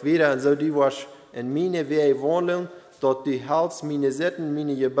ich auch wieder, und so du warst in meine Wege wohnen, dort du hältst meine Sitten,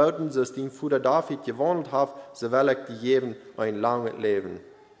 meine Geboten, so dein Vater David gewohnt hat, so will ich dir geben ein langes Leben.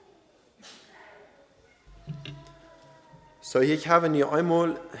 So, ich habe hier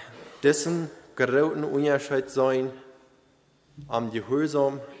einmal diesen großen Unterschied sein am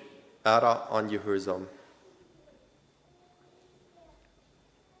Gehorsam oder an Gehorsam.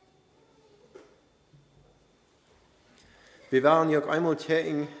 Wir werden hier einmal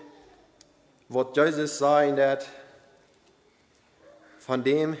checken, was Jesus sagen wird, von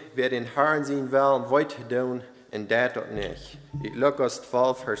dem wir den Herrn sehen wollen, weiter tun und das dort nicht. Lukas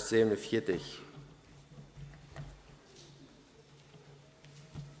 12, Vers 47.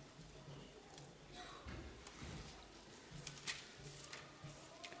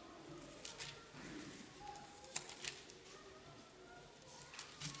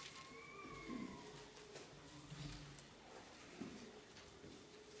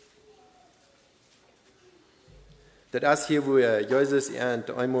 Das ist hier, wo Jesus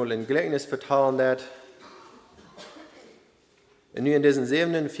einmal ein Gleichnis vertellen hat. Und nun in diesem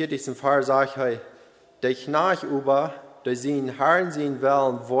 47. Vers sagt er, der Knach über, der seinen Herrn sehen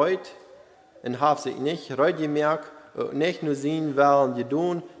wollen wollt, und hat sich nicht reut gemerkt, und nicht nur sehen wollen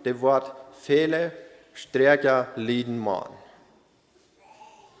gedun, der wird viele Stärker leiden machen.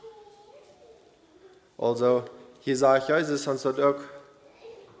 Also, hier sagt Jesus uns auch,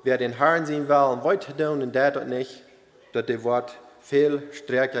 wer den Herrn sehen will und weiter tun und der dort nicht, dass der wird viel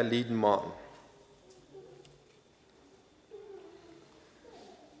stärker leiden machen.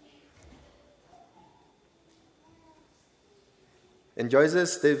 Und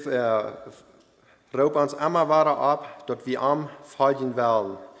Jesus, roep ons immer weiter ab, dass wir am folgen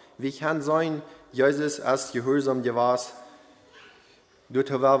wollen. Wie kann sein, Jesus als gehorsam gewas? Dort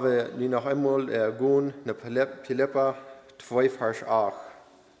wollen wir nu noch einmal gehen, nach Philippa 2, Vers 8.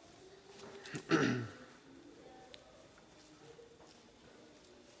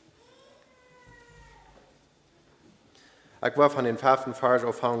 Ich war von den 5. Vers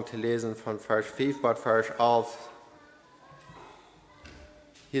aufhören zu lesen, von Vers 5 bis Vers 11.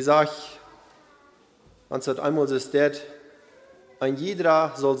 Hier sagt, uns hat einmal so steht, ein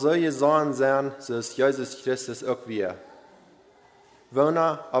jeder soll solche Sohn sein, so ist Jesus Christus auch wir. Wenn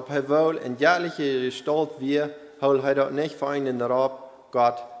ob er wohl in jährliche Gestalt wir, soll er doch nicht für einen darauf,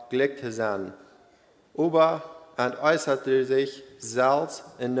 Gott glücklich zu sein. Aber äußert er sich selbst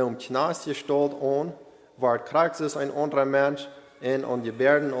in einem Knastgestalt an, wird Christus ein anderer Mensch und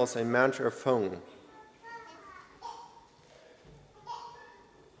Gebärden als ein Mensch erfangen.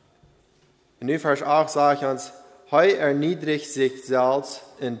 In Vers 8 sagt uns, er erniedrigt sich selbst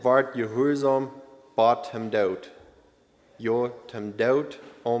und wird gehorsam bis zum Tod. Ja, zum Tod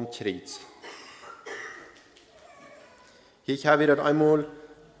umtritt. Hier habe ich das einmal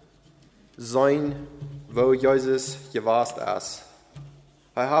sein, wo Jesus gewesen ist.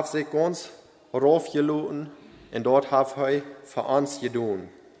 Er hat sich ganz raufgeladen und dort hat er für uns getan.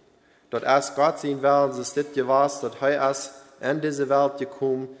 Dort ist Gott sein Welt, so ist das gewesen, dass er ist in diese Welt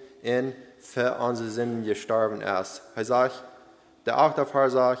gekommen und für unsere Sünden gestorben ist. Er sagt, der 8.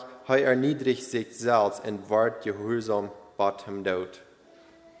 Vers sagt, er erniedrigt sich selbst und wird gehorsam bis zum Tod.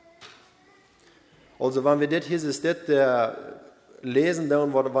 Also wenn wir das hier lesen,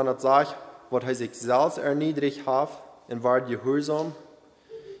 dann, wenn er sagt, was er sich selbst erniedrigt hat und wird gehorsam,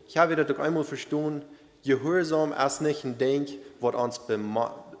 ich habe das doch einmal verstanden, Gehorsam ist nicht ein Ding, was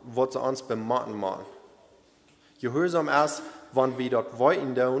uns bematten macht. Gehorsam ist, wenn wir dort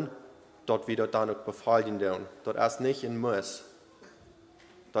wollen tun, dort wir dort dann auch befallen tun. Dort ist nicht ein Muss.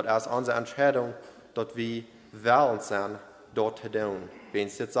 Dort ist unsere Entscheidung, dort wir wählen sind, dort zu tun. Wenn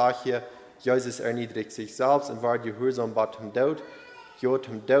es jetzt sagt hier, Jesus erniedrigt sich selbst und wird gehorsam bis zum Tod, ja,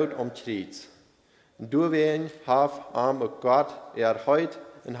 zum Tod umtritt. Und deswegen hat Gott heute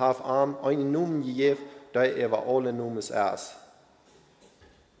und hat einen Namen gegeben, der über alle Namen ist.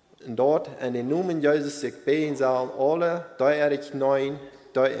 Und dort in den Namen Jesus sich beten sollen alle, die knien,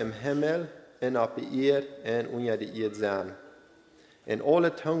 die im Himmel und auf der Erde und unter der Erde sind. Und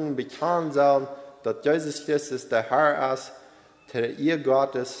alle Zungen bekennen sollen, dass Jesus Christus der Herr ist, der ihr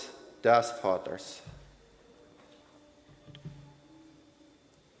Gottes, des Vaters.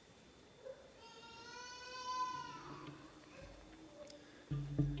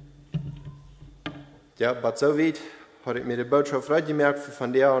 Ja, aber so weit habe ich mir die Botschaft gemerkt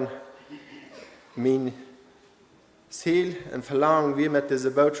von der und mein Ziel und Verlangen, wie mit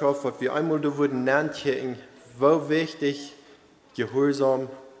dieser Botschaft, was wir einmal da wurden nennen, wo wichtig Gehorsam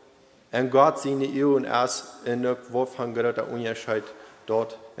und Gott seine Ehe ist, und wovon Gott der Unterschied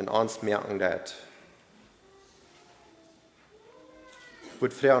dort in uns merken wird. Ich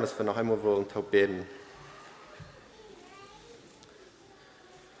würde freuen, dass wir noch einmal wollen beten.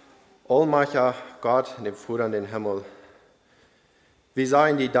 Allmächtiger Gott, dem Vater in den Himmel, wir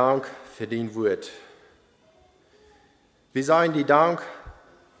sagen dir Dank für dein Wort. Wir sagen dir Dank,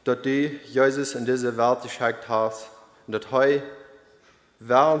 dass du Jesus in diese Welt geschickt hast und dass heute,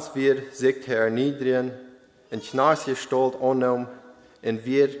 während wir sich erniedrigen, in Knastgestalt annehmen und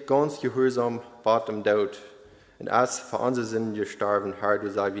wir ganz gehorsam bis zum Tod und als für unsere Sünden gestorben, Herr, du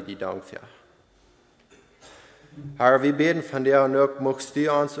sei wir dir Dank für. Herr, wir beten von dir und auch, möchtest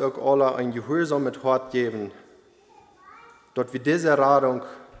du uns auch alle ein gehorsames Hort geben, dass wir diese Radung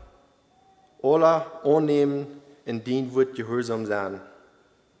alle annehmen und dein Wort gehorsam sein.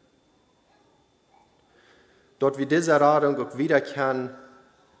 Dass wir diese Radung auch wieder können,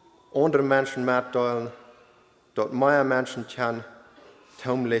 andere Menschen mitteilen, dass mehr Menschen können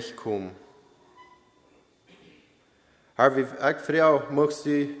zum Licht kommen. Herr, ich frage, möchtest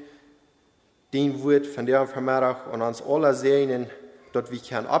du dein Wort von dir Vermehrung und uns alle segnen, dass wir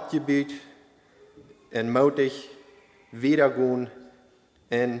können abgebiet und mutig wiedergehen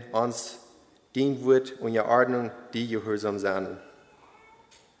und uns dein Wort und die Ordnung, die gehorsam sind.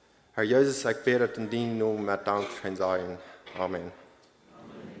 Herr Jesus, ich bete in deinem Namen mit Dank sagen. Amen.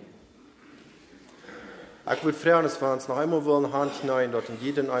 Ich würde freuen, dass wir uns noch einmal wollen, Hand hinein, dass in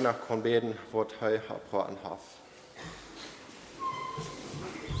jedem einer kann beten, was er abwarten hat.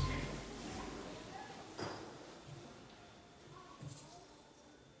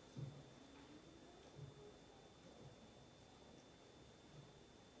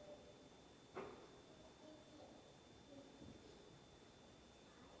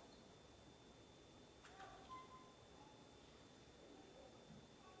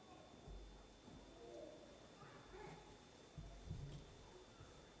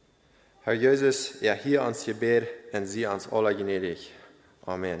 Herr Jesus, hier ans Gebet und sie ans aller gnädig.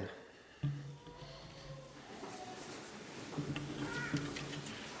 Amen.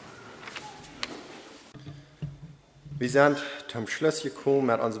 Wir sind zum Schluss gekommen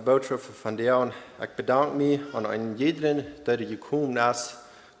mit unserer Botschaft von dir und ich bedanke mich an einen jeden, der gekommen ist,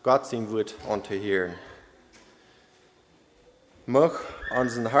 Gott sein Wort anzuhören. Mag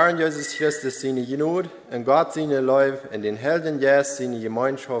unseren Herrn Jesus Christus seine Gnade und Gott seine Liebe und den Helden Jesus seine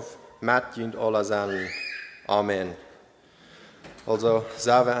Gemeinschaft mit und aller sein. Amen. Also,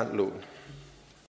 sehr entlohnt.